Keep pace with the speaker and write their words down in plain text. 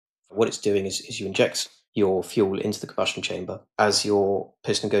What it's doing is you inject your fuel into the combustion chamber. As your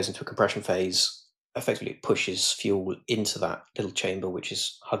piston goes into a compression phase, effectively it pushes fuel into that little chamber, which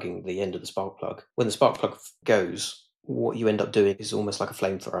is hugging the end of the spark plug. When the spark plug goes, what you end up doing is almost like a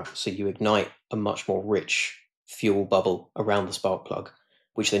flamethrower. So you ignite a much more rich fuel bubble around the spark plug,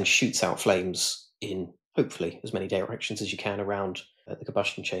 which then shoots out flames in hopefully as many directions as you can around the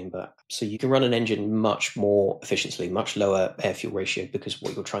combustion chamber. So you can run an engine much more efficiently, much lower air-fuel ratio, because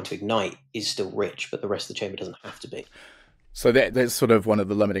what you're trying to ignite is still rich, but the rest of the chamber doesn't have to be. So that's sort of one of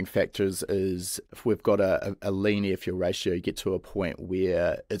the limiting factors is if we've got a lean air fuel ratio, you get to a point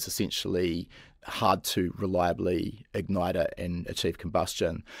where it's essentially hard to reliably ignite it and achieve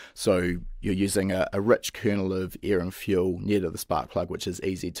combustion. So you're using a rich kernel of air and fuel near to the spark plug, which is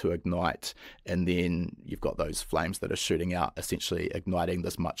easy to ignite, and then you've got those flames that are shooting out, essentially igniting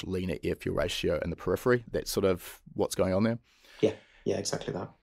this much leaner air fuel ratio in the periphery. That's sort of what's going on there. Yeah, exactly that.